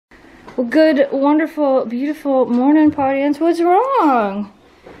Well, good, wonderful, beautiful morning, audience. What's wrong?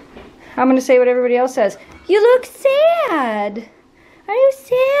 I'm gonna say what everybody else says. You look sad. Are you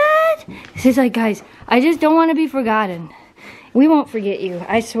sad? She's like, guys, I just don't want to be forgotten. We won't forget you,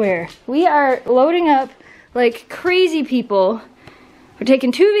 I swear. We are loading up like crazy people. We're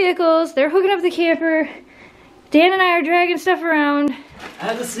taking 2 vehicles. They're hooking up the camper. Dan and I are dragging stuff around. I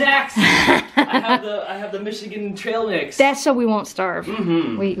have the snacks. I have the Michigan trail mix. That's so we won't starve.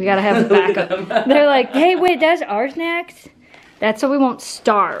 We gotta have the backup. They're like, hey, wait, that's our snacks? That's so we won't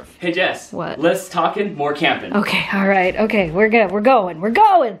starve. Hey Jess. What? Less talking, more camping. Okay, all right. Okay, we're good. We're going. Wanna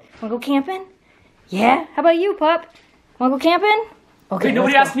go camping? Yeah? How about you, pup? Wanna go camping? Okay. Wait,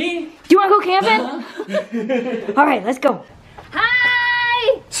 nobody asked me. Do you wanna go camping? All right, let's go.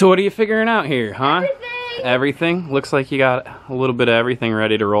 Hi! So what are you figuring out here, huh? Everything. Everything? Looks like you got a little bit of everything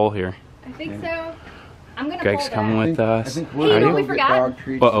ready to roll here. I think so. I'm gonna Greg's pull coming back. with us. Hey, you know what we forgot?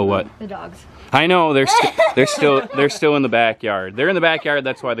 Uh-oh, what? The dogs. I know, they're still in the backyard. They're in the backyard,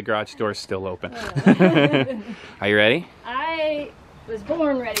 that's why the garage door is still open. Are you ready? I was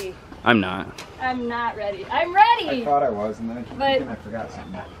born ready. I'm not. I'm not ready. I'm ready! I thought I was, and then I forgot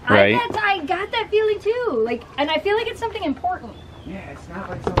something. Right? I got that feeling too. Like, and I feel like it's something important. Yeah, it's not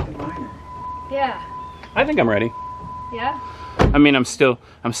like something minor. Yeah. I think I'm ready. Yeah? I mean, I'm still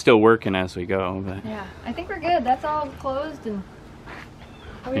working as we go, but Yeah. I think we're good. That's all closed and...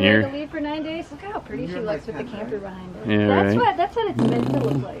 Are we And ready you're- to leave for 9 days? Look how pretty she looks with the camper behind her. Yeah, That's what it's meant to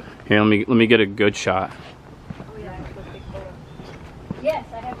look like. here, let me get a good shot. Oh yeah, I took a big photo. Yes,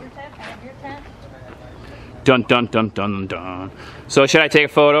 I have your tent. I have your tent. Dun dun dun dun dun. So should I take a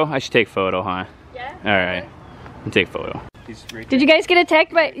photo? I should take a photo, huh? Yeah? Alright. I'll take a photo. Did you guys get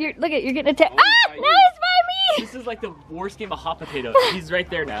attacked by... Look at, you're getting attacked. Ah! No, it's by me! This is like the worst game of hot potato. He's right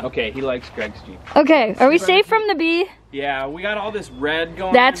there now. Okay, he likes Greg's Jeep. Okay, are we safe from the bee? Yeah, we got all this red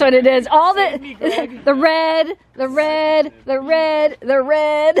going. That's what it is. All Save me, Greg. the red. There's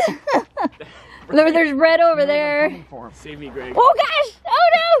red over there. Save me, Greg. Oh gosh! Oh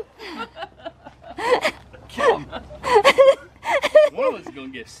no! Kill him. One of us is gonna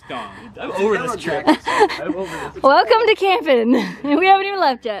get stung. I'm over this trip. I'm over this. Welcome to camping. We haven't even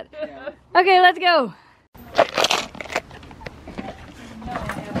left yet. Okay, let's go.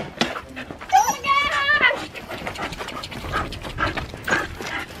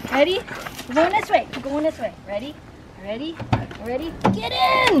 Ready? We're going this way. We're going this way. Ready? Ready? Ready? Get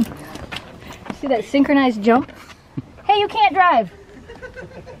in! See that synchronized jump? Hey, you can't drive.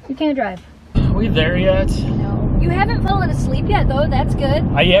 You can't drive. Are we there yet? No. You haven't fallen asleep yet, though. That's good.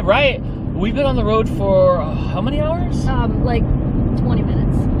 Yeah, right. We've been on the road for how many hours? Like 20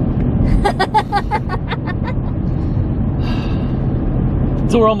 minutes.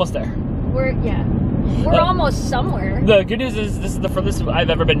 So we're almost there. We're almost somewhere. The good news is this is the furthest I've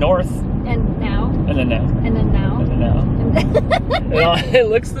ever been north. And now. And then now. And then now. And then now. It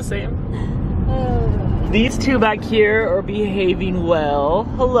looks the same. These two back here are behaving well.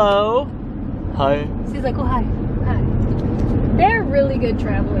 Hello. Hi. She's like, oh, hi. Hi. They're really good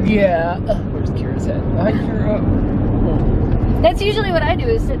travelers. Yeah. Where's Kira's head? Hi, Kira. That's usually what I do,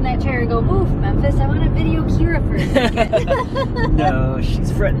 is sit in that chair and go, oof, Memphis, I want to video Kira for a second. No,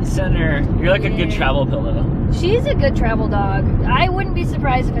 she's front and center. You're like a good travel pillow. She's a good travel dog. I wouldn't be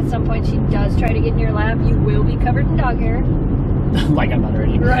surprised if at some point she does try to get in your lap. You will be covered in dog hair. Like I'm not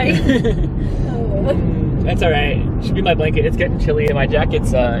already. Right? That's alright. Should be my blanket. It's getting chilly and my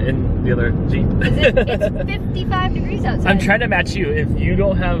jacket's in the other Jeep. It's 55 degrees outside. I'm trying to match you. If you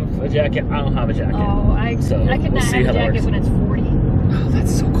don't have a jacket, I don't have a jacket. Oh, I could we'll not see have a how that jacket works. when it's 40. Oh,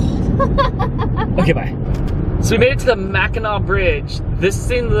 that's so cold. Okay, bye. So we made it to the Mackinac Bridge. This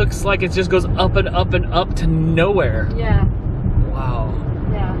thing looks like it just goes up and up and up to nowhere. Yeah. Wow.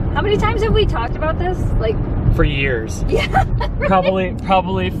 Yeah. How many times have we talked about this? Like, for years. yeah. Right?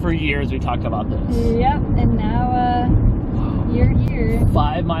 Probably for years we talked about this. Yep. And now, you're here.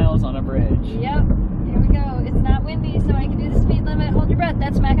 5 miles on a bridge. Yep. Here we go. It's not windy, so I can do the speed limit. Hold your breath.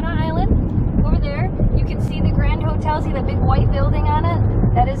 That's Mackinac Island. Over there, you can see the Grand Hotel. See that big white building on it?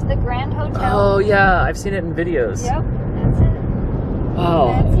 That is the Grand Hotel. Oh yeah, I've seen it in videos. Yep. That's it.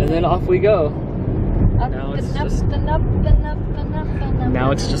 Wow. That's And then off we go. Up Now it's and up just- and up and up and up and up.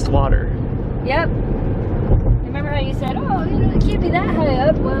 Now it's just water. Yep. Remember how you said, oh, you know, it can't be that high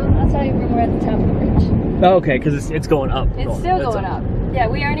up? Well, I'll tell you when we're at the top of the bridge. Oh, okay, because it's going up. It's still going up. Yeah,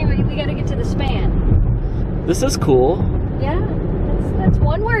 we gotta get to the span. This is cool. Yeah, that's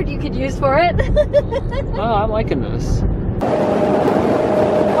one word you could use for it. Oh, I'm liking this.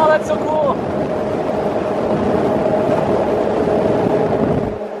 Oh, that's so cool.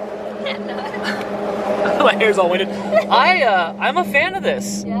 My hair's all winded. I'm a fan of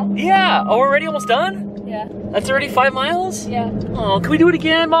this. Yeah? Yeah. Oh, we're already almost done? Yeah. That's already 5 miles? Yeah. Oh, can we do it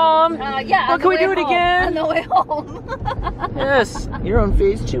again, Mom? Yeah. Oh, can we do it again? On the way home. Yes. You're on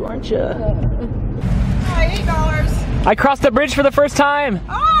phase 2, aren't you? $8. I crossed the bridge for the first time.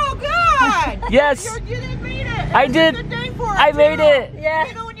 Oh, good. Yes. You didn't meet it. I did. Good day for it, I made too. it. Yeah.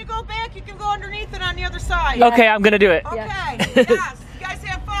 You know, when you go back, you can go underneath it on the other side. Okay, I'm gonna do it. Okay. Yeah. Yes. You guys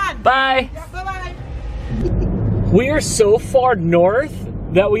have fun. Bye. Yeah, bye-bye. We are so far north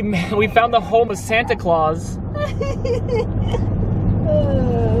that we found the home of Santa Claus.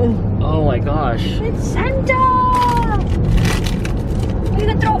 Oh my gosh. It's Santa! You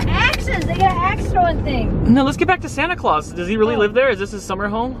can throw axes. They got an axe throwing thing. No, let's get back to Santa Claus. Does he really live there? Is this his summer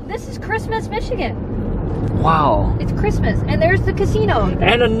home? This is Christmas, Michigan. Wow. It's Christmas, and there's the casino.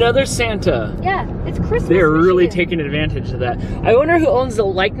 And another Santa. Yeah, it's Christmas. They're really Michigan. taking advantage of that. I wonder who owns the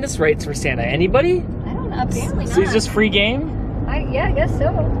likeness rights for Santa. Anybody? I don't know. Apparently not. So he's just free game? Yeah, I guess so.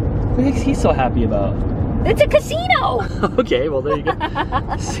 What is he so happy about? It's a casino. Okay, well there you go.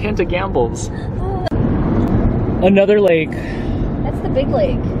 Santa gambles. Another lake. That's the big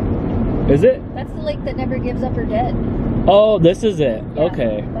lake. Is it? That's the lake that never gives up her dead. Oh, this is it. Yeah,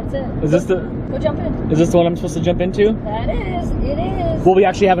 Okay. That's it. Is this the? Go jump in. Is this the one I'm supposed to jump into? That is. It is. Will we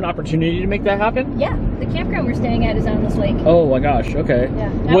actually have an opportunity to make that happen? Yeah, the campground we're staying at is on this lake. Oh my gosh. Okay. Yeah.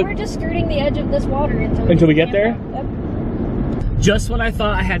 Now What- we're just skirting the edge of this water until we get get there? Yep. Just when I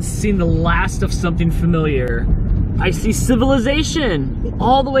thought I had seen the last of something familiar, I see civilization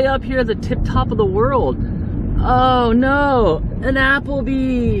all the way up here at the tip top of the world. Oh no, an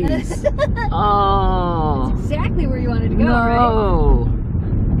Applebee's. Oh. Exactly where you wanted to go, right? No.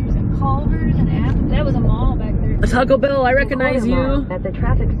 There's a Culver's and that was a mall back there. Taco Bell, I recognize you. At the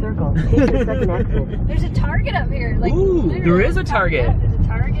traffic circle, take the second exit. There's a Target up here. Like, Ooh, literally, there is a Target. Yeah, there's a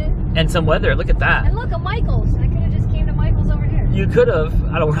Target. And some weather, look at that. And look, a Michael's. I could have just came to Michael's over here. You could have.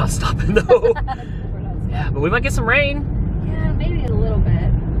 We're not stopping though. We're not Yeah, but we might get some rain. Yeah, maybe a little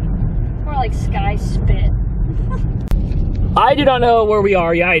bit. More like sky spit. I do not know where we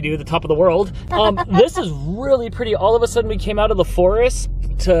are. Yeah, I do. The top of the world. This is really pretty. All of a sudden, we came out of the forest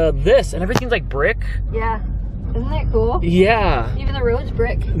to this, and everything's like brick. Yeah. Isn't that cool? Yeah. Even the road's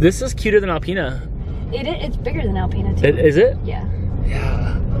brick. This is cuter than Alpena. It's bigger than Alpena too. Is it? Yeah.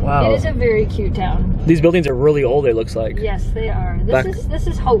 Yeah. Wow. It is a very cute town. These buildings are really old. It looks like. Yes, they are. Back- This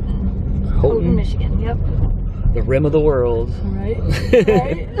is Houghton. Houghton, Michigan. Yep. The rim of the world. Right.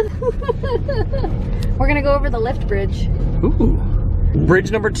 Right. We're gonna go over the lift bridge. Ooh.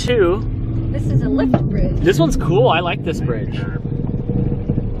 Bridge number 2. This is a lift bridge. This one's cool. I like this bridge.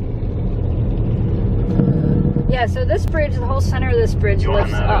 Yeah, so this bridge, the whole center of this bridge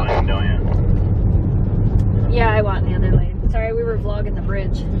lifts up. Yeah, I want the other lane. Sorry, we were vlogging the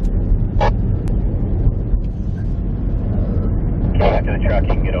bridge. Back to the truck, you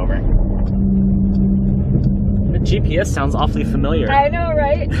can get over. The GPS sounds awfully familiar. I know,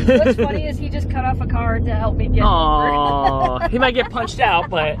 right? What's funny is he just cut off a car to help me get over. Aww. He might get punched out,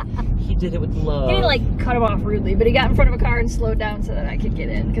 but he did it with love. He didn't like cut him off rudely, but he got in front of a car and slowed down so that I could get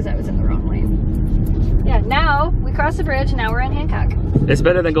in because I was in the wrong lane. Yeah, now we crossed the bridge and now we're in Hancock. It's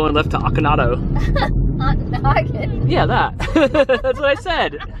better than going left to Akanado. Noggin. Yeah, that. That's what I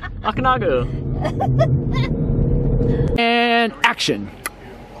said. Akanago. And action.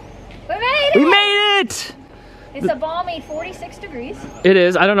 We made it! We made it! It's a balmy 46 degrees. It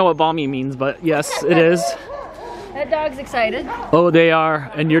is. I don't know what balmy means, but yes, it is. That dog's excited. Oh, they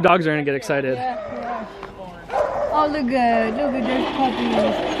are. And your dogs are going to get excited. Yeah. Oh, look at those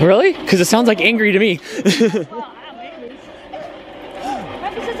puppies. Really? Because it sounds like angry to me. Well, I don't know.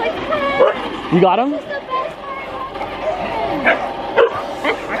 Memphis is like, You got him? this is the best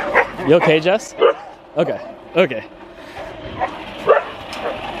part. You okay, Jess? Okay. Okay.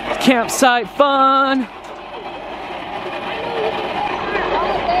 Campsite fun.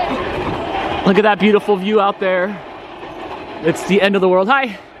 Look at that beautiful view out there. It's the end of the world.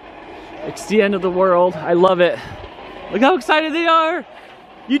 Hi. It's the end of the world. I love it. Look how excited they are.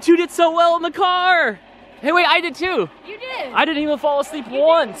 You two did so well in the car. Hey, wait, I did too. You did. I didn't even fall asleep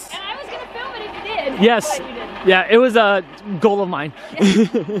once. And I was going to film it if you did. Yes. But you didn't. Yeah, it was a goal of mine.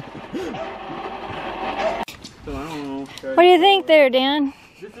 What do you think there, Dan?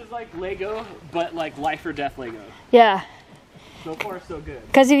 This is like Lego, but like life or death Lego. Yeah, So far, so good.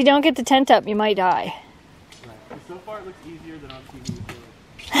 because if you don't get the tent up, you might die. Right. So far, it looks easier than on TV.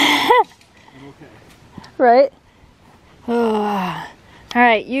 So I'm okay. Right? Oh. All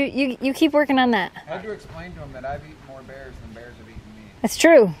right, you keep working on that. I had to explain to him that I've eaten more bears than bears have eaten me. It's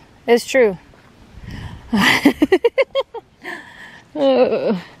true. It's true.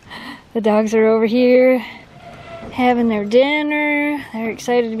 The dogs are over here having their dinner. They're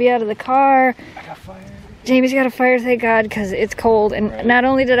excited to be out of the car. I got fire. Jamie's got a fire, thank God, because it's cold. And not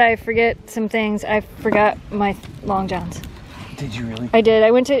only did I forget some things, I forgot my long johns. Did you really? I did.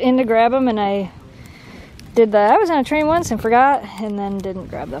 I went in to grab them, and I did that. I was on a train once and forgot, and then didn't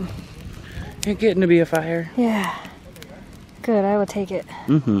grab them. You're getting to be a fire. Yeah. Good, I will take it.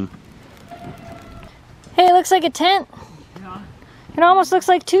 Mm-hmm. Hey, it looks like a tent. Yeah. It almost looks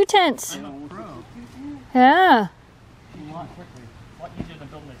like 2 tents. Yeah. A lot quickly. A lot easier than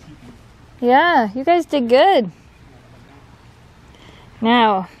building a teepee. Yeah, you guys did good.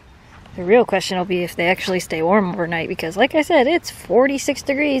 Now, the real question will be if they actually stay warm overnight, because like I said, it's 46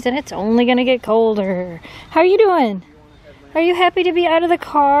 degrees and it's only gonna get colder. How are you doing? Are you happy to be out of the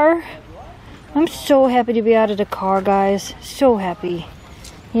car? I'm so happy to be out of the car, guys. So happy.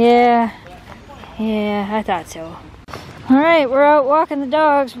 Yeah. Yeah, I thought so. Alright, we're out walking the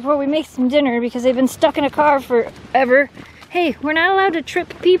dogs before we make some dinner because they've been stuck in a car forever. Hey, we're not allowed to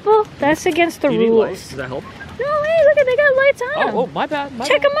trip people. That's against the rules. Lights? Does that help? No, hey, look at, they got lights on. Oh, my bad.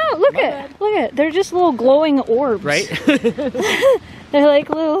 Check them out. Look at, look at. They're just little glowing orbs. Right? They're like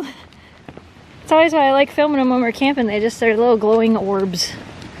little. It's always why I like filming them when we're camping. They're little glowing orbs.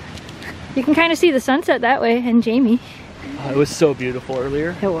 You can kind of see the sunset that way, and Jamie. It was so beautiful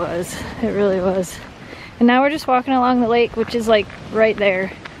earlier. It was. It really was. And now we're just walking along the lake, which is like right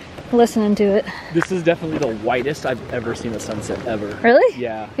there, listening to it. This is definitely the whitest I've ever seen a sunset ever. Really?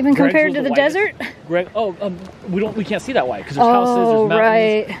 Yeah. Even Greg's compared was to the whitest. desert? Greg, we can't see that white because there's houses, there's mountains.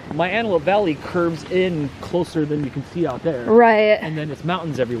 Right. My Antelope Valley curves in closer than you can see out there. Right. And then it's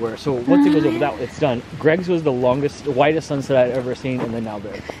mountains everywhere. So once it goes over that, it's done. Greg's was the whitest sunset I'd ever seen, and then now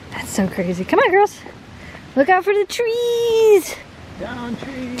there. That's so crazy. Come on, girls. Look out for the trees. Down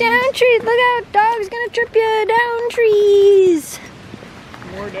trees. Down trees. Look out. Dog's gonna trip you. Down trees.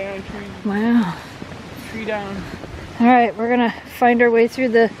 More down trees. Wow. Tree down. All right, we're gonna find our way through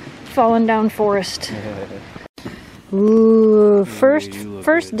the fallen down forest. Ooh, first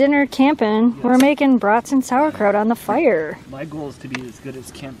dinner camping. Yes. We're making brats and sauerkraut on the fire. My goal is to be as good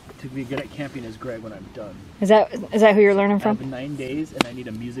as good at camping as Greg when I'm done. Is that who you're learning from? I have 9 days and I need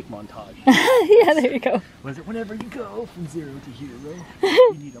a music montage. Yeah, there you go. Whenever you go from zero to hero,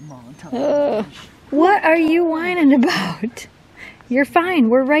 you need a montage. What are you whining about? You're fine.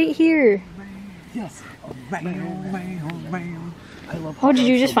 We're right here. Yes. Oh, did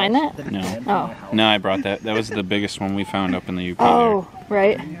you just find that? No. Oh. No, I brought that. That was the biggest one we found up in the UP. Oh,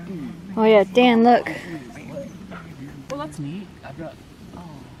 right. Oh yeah, Dan, look. Well, that's neat. I've got. Oh.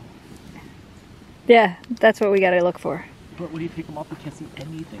 Yeah, that's what we gotta look for. But when you pick them up, you can't see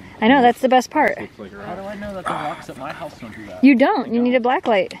anything. I know, that's the best part. Looks like a rock. How do I know that the rocks at my house don't do that? You don't. You need a black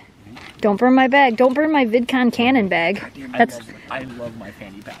light. Don't burn my bag. Don't burn my VidCon Canon bag. I love my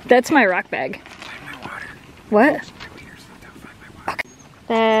fanny pack. That's my rock bag. What?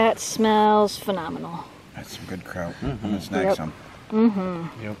 That smells phenomenal. That's some good kraut. I'm gonna snag some.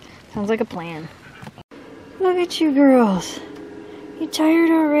 Yep. Sounds like a plan. Look at you girls. You tired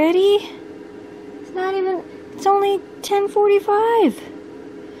already? It's only 10:45.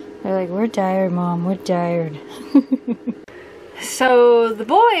 They're like, we're tired, Mom, we're tired. So the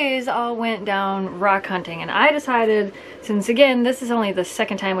boys all went down rock hunting, and I decided, since again, this is only the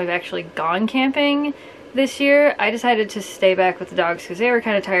second time we've actually gone camping this year, I decided to stay back with the dogs because they were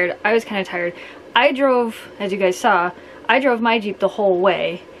kind of tired. I was kind of tired. I drove, as you guys saw, I drove my Jeep the whole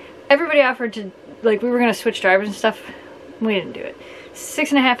way. Everybody offered to, like, we were going to switch drivers and stuff. We didn't do it.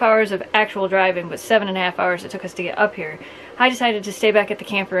 6.5 hours of actual driving, but 7.5 hours it took us to get up here. I decided to stay back at the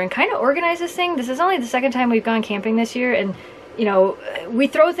camper and kind of organize this thing. This is only the second time we've gone camping this year, and you know, we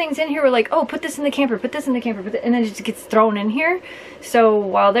throw things in here, we're like, oh, put this in the camper, put this in the camper, and then it just gets thrown in here. So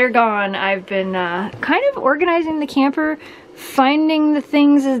while they're gone, I've been kind of organizing the camper, finding the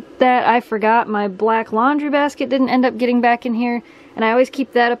things that I forgot. My black laundry basket didn't end up getting back in here, and I always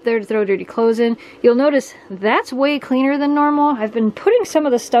keep that up there to throw dirty clothes in. You'll notice that's way cleaner than normal. I've been putting some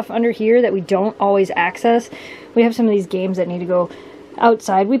of the stuff under here that we don't always access. We have some of these games that need to go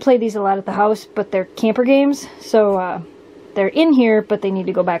outside. We play these a lot at the house, but they're camper games, so they're in here, but they need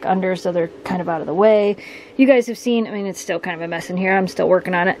to go back under, so they're kind of out of the way. You guys have seen, I mean, it's still kind of a mess in here. I'm still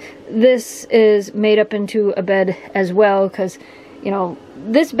working on it. This is made up into a bed as well, because, you know,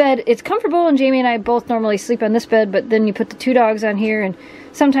 this bed, it's comfortable, and Jamie and I both normally sleep on this bed, but then you put the 2 dogs on here, and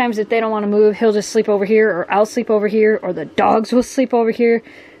sometimes if they don't want to move, he'll just sleep over here, or I'll sleep over here, or the dogs will sleep over here.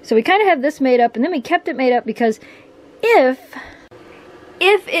 So we kind of have this made up, and then we kept it made up because if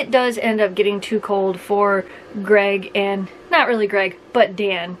it does end up getting too cold for Greg and, nah, not really Greg, but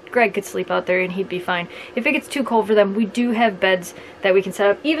Dan. Greg could sleep out there and he'd be fine. If it gets too cold for them, we do have beds that we can set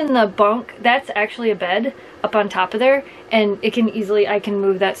up. Even the bunk, that's actually a bed up on top of there, and it can easily, I can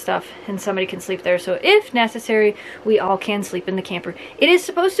move that stuff and somebody can sleep there. So if necessary, we all can sleep in the camper. It is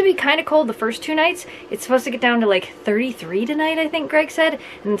supposed to be kind of cold the first 2 nights. It's supposed to get down to like 33 tonight, I think Greg said,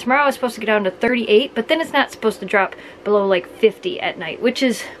 and tomorrow is supposed to get down to 38, but then it's not supposed to drop below like 50 at night, which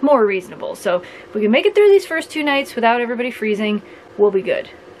is more reasonable. So if we can make it through these first 2 nights without everybody freezing, we'll be good.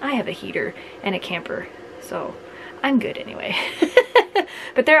 I have a heater and a camper, so I'm good anyway.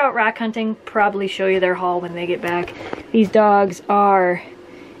 But they're out rock hunting. Probably show you their haul when they get back. These dogs are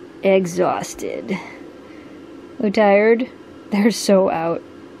exhausted. We're tired. They're so out.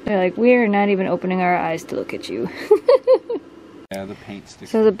 They're like, we are not even opening our eyes to look at you. Yeah, the paint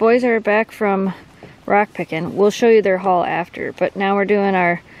sticks. So the boys are back from rock picking. We'll show you their haul after, but now we're doing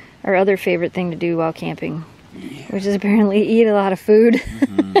our other favorite thing to do while camping, which is apparently eat a lot of food.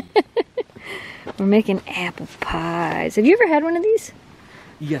 Mm-hmm. We're making apple pies. Have you ever had one of these?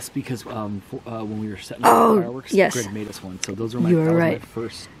 Yes, because when we were setting up the fireworks, yes. Greg made us one. So those were my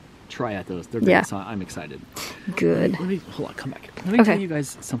first try at those. They're great, so I'm excited. Good. Let me hold on, come back. Let me tell you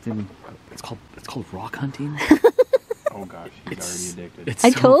guys something. It's called rock hunting. Oh gosh, he's already addicted. It's I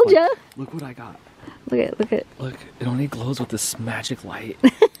so told fun. ya. Look what I got. Look at. Look, it only glows with this magic light.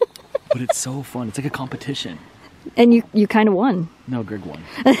 But it's so fun. It's like a competition. And you kind of won. No, Greg won.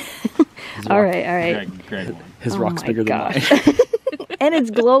 All right. Greg won. His rock's bigger than mine. And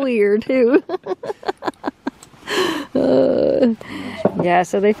it's glowier too. Yeah,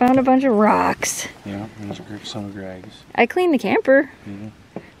 so they found a bunch of rocks. Yeah, there's some of Greg's. I cleaned the camper.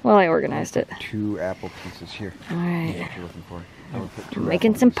 Well, I organized it. 2 apple pieces here. All right. What you're looking for. We're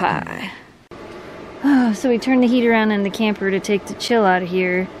making some pie. Oh, so we turned the heater on in the camper to take the chill out of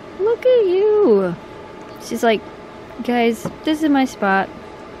here. Look at you. She's like, guys, this is my spot.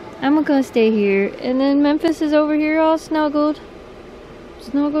 I'm gonna stay here. And then Memphis is over here all snuggled.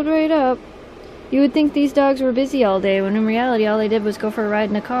 Snuggled right up. You would think these dogs were busy all day, when in reality all they did was go for a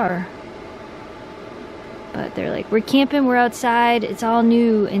ride in a car. But they're like, we're camping, we're outside, it's all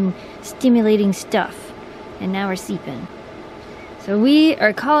new and stimulating stuff. And now we're sleeping. So we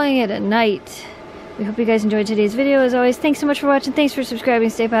are calling it a night. We hope you guys enjoyed today's video. As always, thanks so much for watching. Thanks for subscribing.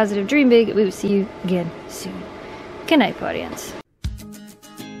 Stay positive, dream big. We will see you again soon. Good night, audience.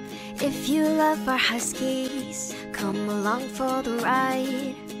 If you love our Huskies, come along for the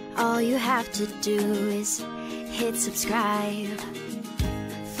ride. All you have to do is hit subscribe.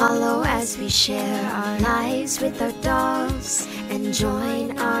 Follow as we share our lives with our dogs, and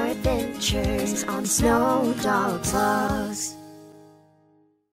join our adventures on Snow Dog Vlogs.